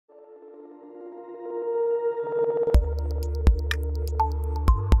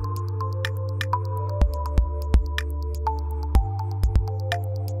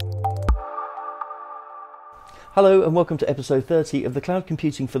Hello and welcome to episode 30 of the Cloud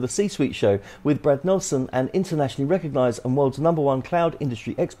Computing for the C-Suite show with Brad Nelson and internationally recognised and world's #1 cloud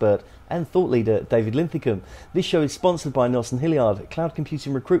industry expert and thought leader David Linthicum. This show is sponsored by Nelson Hilliard, cloud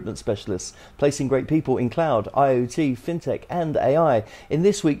computing recruitment specialists, placing great people in cloud, IoT, fintech and AI. In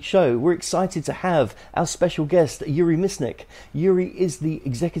this week's show, we're excited to have our special guest, Yuri Misnik. Yuri is the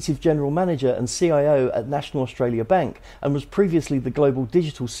Executive General Manager and CIO at National Australia Bank and was previously the Global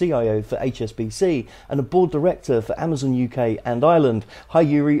Digital CIO for HSBC and a Board Director for Amazon UK and Ireland. Hi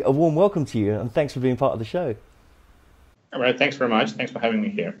Yuri, a warm welcome to you and thanks for being part of the show. All right, thanks very much. Thanks for having me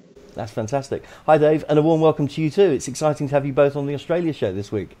here. That's fantastic. Hi Dave, and a warm welcome to you too. It's exciting to have you both on the Australia show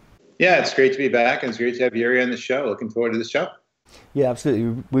this week. Yeah, it's great to be back and it's great to have Yuri on the show. Looking forward to the show. Yeah,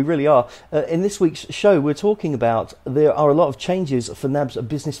 absolutely. We really are. In this week's show, we're talking about there are a lot of changes for NAB's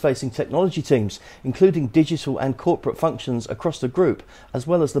business-facing technology teams, including digital and corporate functions across the group, as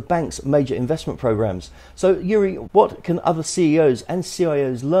well as the bank's major investment programs. So, Yuri, what can other CEOs and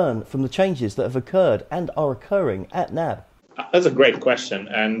CIOs learn from the changes that have occurred and are occurring at NAB? That's a great question.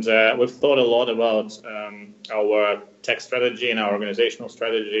 And we've thought a lot about our tech strategy and our organizational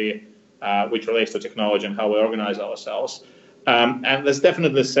strategy, which relates to technology and how we organize ourselves. And there's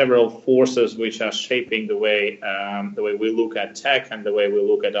definitely several forces which are shaping the way we look at tech and the way we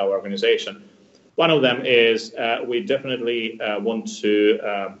look at our organization. One of them is we definitely want to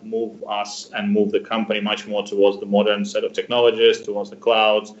move the company much more towards the modern set of technologies, towards the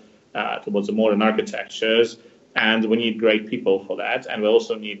cloud, towards the modern architectures. And we need great people for that. And we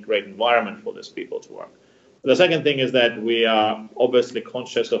also need great environment for these people to work. The second thing is that we are obviously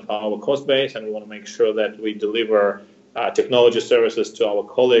conscious of our cost base, and we want to make sure that we deliver technology services to our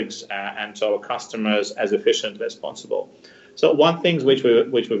colleagues and to our customers as efficiently as possible. So one thing which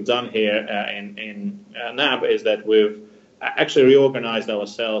we've done here in NAB is that we've actually reorganized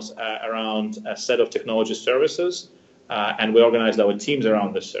ourselves around a set of technology services, and we organized our teams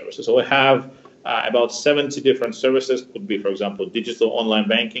around these services. So we have about 70 different services. Could be, for example, digital online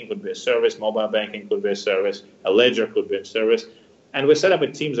banking could be a service, mobile banking could be a service, a ledger could be a service. And we set up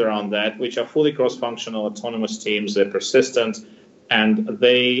teams around that, which are fully cross-functional, autonomous teams. They're persistent, and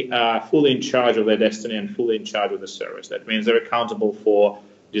they are fully in charge of their destiny and fully in charge of the service. That means they're accountable for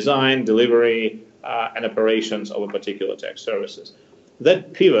design, delivery, and operations of a particular tech services.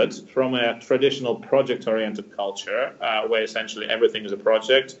 That pivot from a traditional project-oriented culture, where essentially everything is a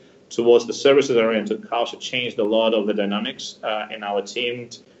project, towards the services-oriented culture changed a lot of the dynamics in our team,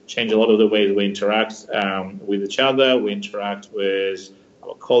 changed a lot of the ways we interact with each other, we interact with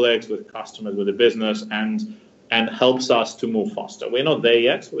our colleagues, with customers, with the business, and helps us to move faster. We're not there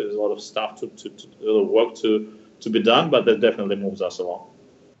yet. There's a lot of stuff work to be done, but that definitely moves us along.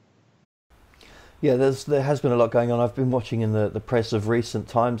 Yeah, there has been a lot going on. I've been watching in the press of recent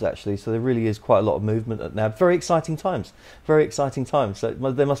times, actually, so there really is quite a lot of movement at NAB. Very exciting times. So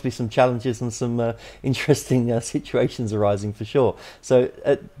there must be some challenges and some interesting situations arising for sure. So,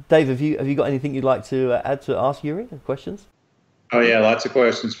 Dave, have you got anything you'd like to add to ask Yuri? Questions? Oh, yeah, lots of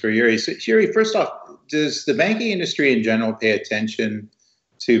questions for Yuri. So, Yuri, first off, does the banking industry in general pay attention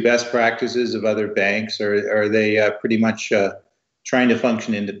to best practices of other banks, or are they pretty much trying to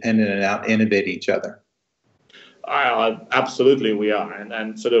function independent and out-innovate each other? Absolutely, we are.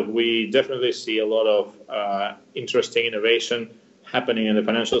 And sort of we definitely see a lot of interesting innovation happening in the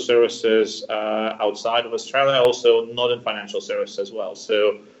financial services outside of Australia, also not in financial services as well.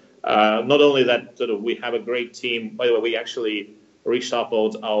 So not only that, sort of we have a great team. By the way, we actually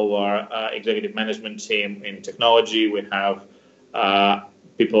reshuffled our executive management team in technology. We have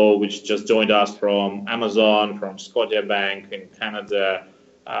people which just joined us from Amazon, from Scotiabank in Canada,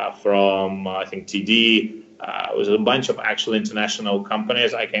 from I think TD. It was a bunch of actual international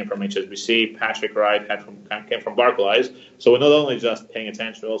companies. I came from HSBC. Patrick Wright came from Barclays. So we're not only just paying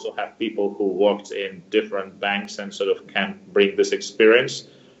attention, we also have people who worked in different banks and sort of can bring this experience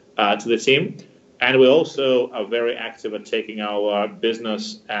to the team. And we also are very active at taking our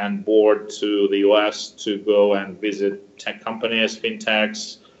business and board to the US to go and visit tech companies,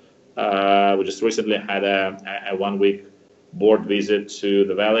 fintechs. We just recently had a 1-week board visit to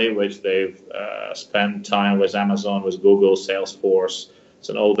the Valley, which they've spent time with Amazon, with Google, Salesforce,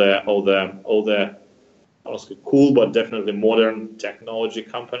 and all the also cool but definitely modern technology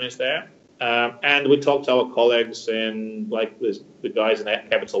companies there. And we talked to our colleagues in the guys in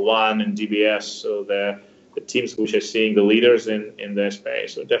Capital One and DBS, so the teams which are seeing the leaders in their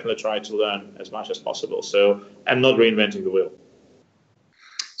space. So definitely try to learn as much as possible. So and not reinventing the wheel.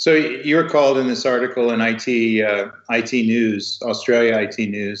 So you were called in this article in IT News, Australia IT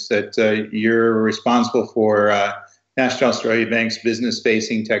News, that you're responsible for National Australia Bank's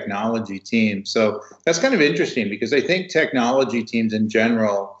business-facing technology team. So that's kind of interesting because I think technology teams in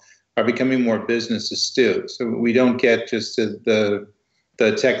general are becoming more business astute. So we don't get just the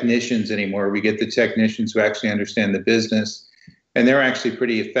technicians anymore. We get the technicians who actually understand the business, and they're actually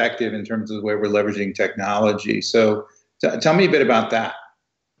pretty effective in terms of the way we're leveraging technology. So tell me a bit about that.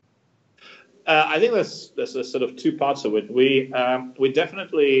 I think there's sort of two parts of it. We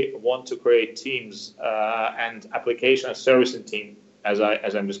definitely want to create teams and application and servicing team, as I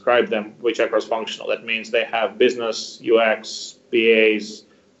described them, which are cross-functional. That means they have business, UX, BAs,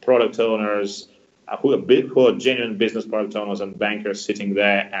 product owners, who are genuine business product owners and bankers sitting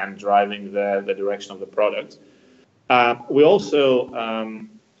there and driving the direction of the product. We also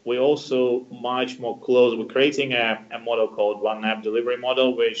much more close. We're creating a model called One NAB delivery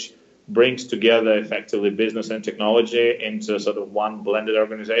model, which brings together effectively business and technology into sort of one blended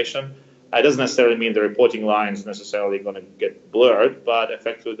organization. It doesn't necessarily mean the reporting lines necessarily going to get blurred, but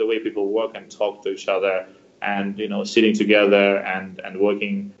effectively the way people work and talk to each other and, sitting together and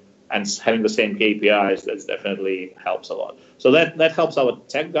working and having the same KPIs, that definitely helps a lot. So that helps our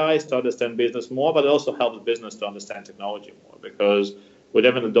tech guys to understand business more, but it also helps business to understand technology more, because we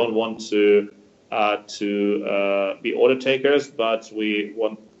definitely don't want to be order takers, but we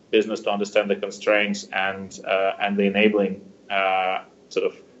want business to understand the constraints and the enabling sort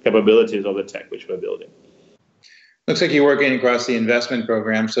of capabilities of the tech which we're building. Looks like you're working across the investment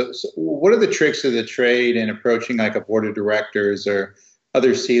program. So what are the tricks of the trade in approaching like a board of directors or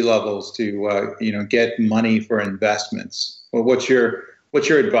other C-levels to get money for investments? Well, what's your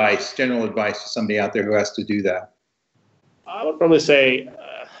advice, general advice to somebody out there who has to do that? I would probably say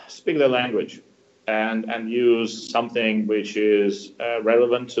speak their language. And use something which is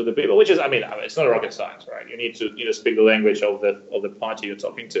relevant to the people, which is, it's not rocket science, right? You need to speak the language of the party you're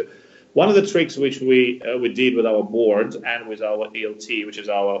talking to. One of the tricks which we did with our board and with our ELT, which is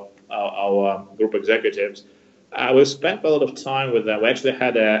our group executives, we spent a lot of time with them. We actually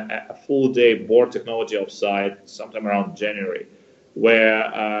had a full day board technology offsite sometime around January,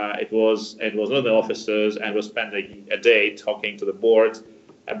 where it was one of the officers, and we spent a day talking to the board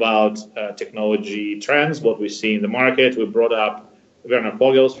about technology trends, what we see in the market. We brought up Werner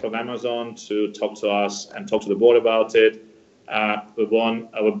Pogels from Amazon to talk to us and talk to the board about it. We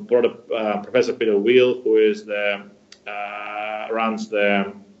brought up Professor Peter Wheel, who is runs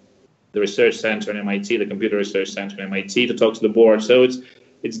the research center in MIT, the computer research center in MIT, to talk to the board. So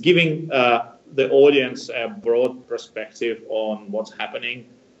it's giving the audience a broad perspective on what's happening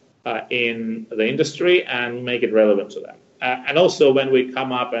in the industry and make it relevant to them. And also when we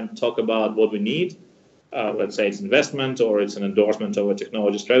come up and talk about what we need, let's say it's investment or it's an endorsement of a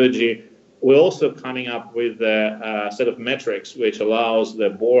technology strategy, we're also coming up with a set of metrics which allows the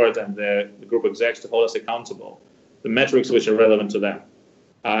board and the group execs to hold us accountable, the metrics which are relevant to them.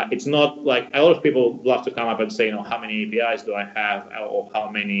 It's not like a lot of people love to come up and say, how many APIs do I have, or how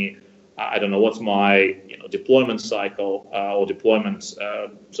many, I don't know, what's my deployment cycle or deployment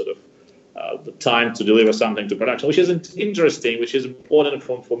the time to deliver something to production, which isn't interesting, which is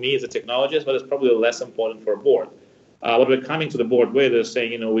important for me as a technologist, but it's probably less important for a board. What we're coming to the board with is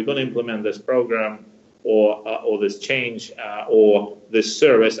saying, we're going to implement this program or this change or this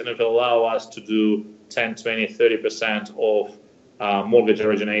service, and it will allow us to do 10, 20, 30% of mortgage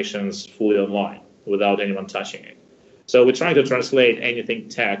originations fully online without anyone touching it. So we're trying to translate anything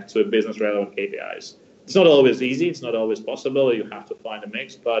tech to a business relevant KPIs. It's not always easy. It's not always possible. You have to find a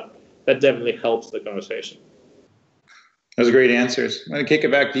mix, but that definitely helps the conversation. Those are great answers. I'm going to kick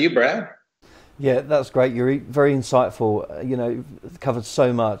it back to you, Brad. Yeah, that's great, Yuri. Very insightful. Covered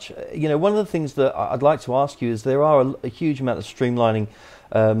so much. One of the things that I'd like to ask you is there are a huge amount of streamlining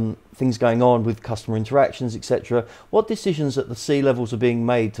things going on with customer interactions, etc. What decisions at the C levels are being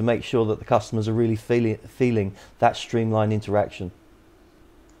made to make sure that the customers are really feeling that streamlined interaction?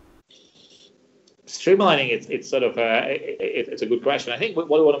 Streamlining, it's sort of it's a good question. I think we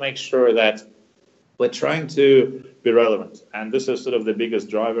want to make sure that we're trying to be relevant, and this is sort of the biggest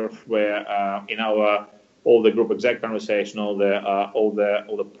driver where in our all the group exec conversation, all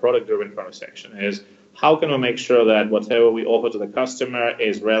the product driven conversation is how can we make sure that whatever we offer to the customer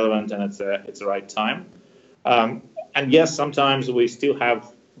is relevant and it's the right time. And yes, sometimes we still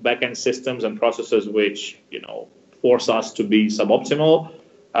have backend systems and processes which force us to be suboptimal.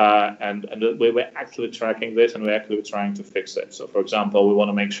 And we're actually tracking this, and we're actually trying to fix it. So, for example, we want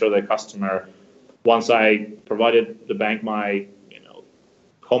to make sure the customer, once I provided the bank my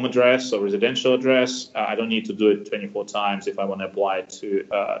home address or residential address, I don't need to do it 24 times if I want to apply it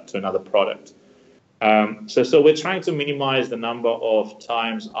to another product. So we're trying to minimize the number of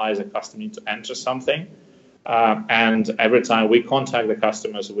times I, as a customer, need to enter something. And every time we contact the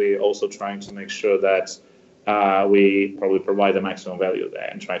customers, we're also trying to make sure that we probably provide the maximum value there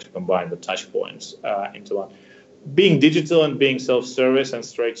and try to combine the touch points into one. Being digital and being self-service and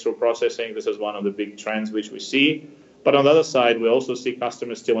straight-through processing, this is one of the big trends which we see. But on the other side, we also see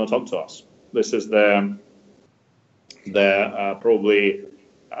customers still want to talk to us. This is probably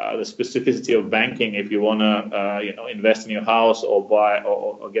the specificity of banking. If you want to invest in your house or buy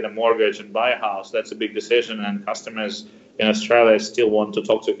or get a mortgage and buy a house, that's a big decision. And customers in Australia still want to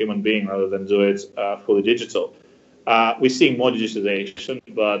talk to a human being rather than do it fully digital. We're seeing more digitization,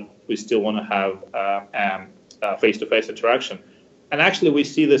 but we still want to have face-to-face interaction. And actually, we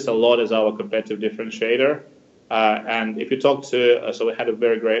see this a lot as our competitive differentiator. And if you talk to, so we had a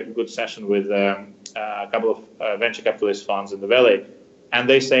very good session with a couple of venture capitalist funds in the Valley, and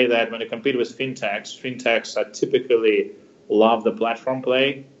they say that when you compete with fintechs are typically love the platform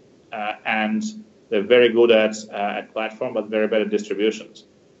play, and they're very good at platform, but very bad at distributions.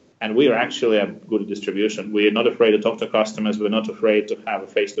 And we are actually good at distribution. We are not afraid to talk to customers. We're not afraid to have a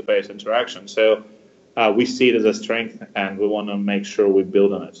face-to-face interaction. So we see it as a strength, and we want to make sure we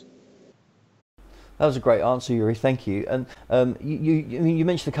build on it. That was a great answer, Yuri. Thank you. And you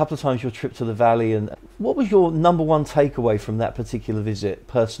mentioned a couple of times your trip to the Valley. And what was your number one takeaway from that particular visit,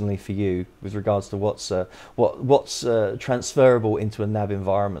 personally for you, with regards to what's transferable into a NAB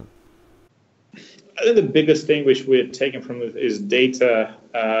environment? I think the biggest thing which we're taking from it is data,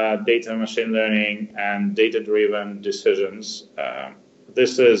 machine learning, and data-driven decisions.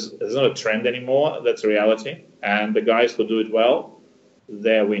 This is not a trend anymore. That's a reality. And the guys who do it well,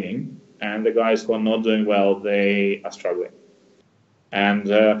 they're winning. And the guys who are not doing well, they are struggling. And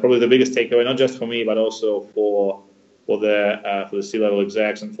probably the biggest takeaway, not just for me, but also for the C-level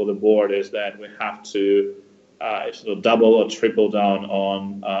execs and for the board, is that we have to sort of double or triple down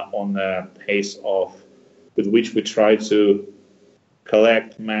on the pace with which we try to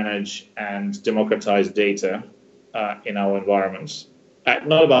collect, manage, and democratize data in our environments.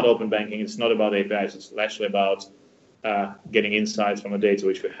 Not about open banking. It's not about APIs. It's actually about getting insights from the data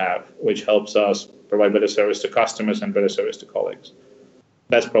which we have, which helps us provide better service to customers and better service to colleagues.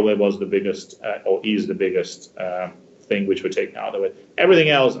 That's probably was the biggest, or is the biggest thing which we're taking out of it. Everything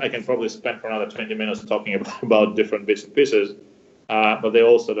else, I can probably spend for another 20 minutes talking about different bits and pieces, but they're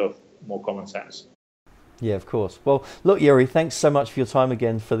all sort of more common sense. Yeah, of course. Well, look, Yuri, thanks so much for your time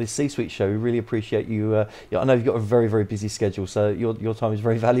again for this C-Suite show. We really appreciate you. I know you've got a very, very busy schedule, so your time is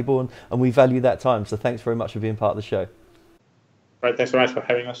very valuable, and we value that time. So thanks very much for being part of the show. Right, thanks very much for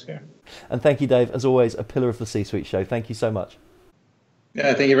having us here. And thank you, Dave, as always, a pillar of the C-Suite show. Thank you so much.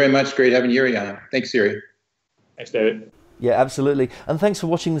 Yeah, thank you very much. Great having Yuri on. Thanks, Yuri. Thanks, David. Yeah, absolutely. And thanks for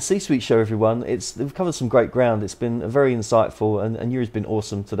watching the C-Suite show, everyone. We've covered some great ground. It's been very insightful, and Yuri's been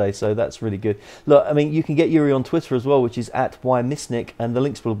awesome today, so that's really good. Look, I mean, you can get Yuri on Twitter as well, which is at @YMisnik, and the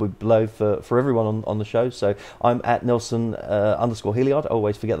links will be below for everyone on the show. So I'm at Nelson_Hilliard. I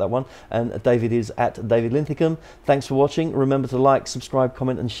always forget that one. And David is at David Linthicum. Thanks for watching. Remember to like, subscribe,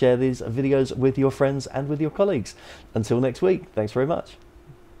 comment, and share these videos with your friends and with your colleagues. Until next week, thanks very much.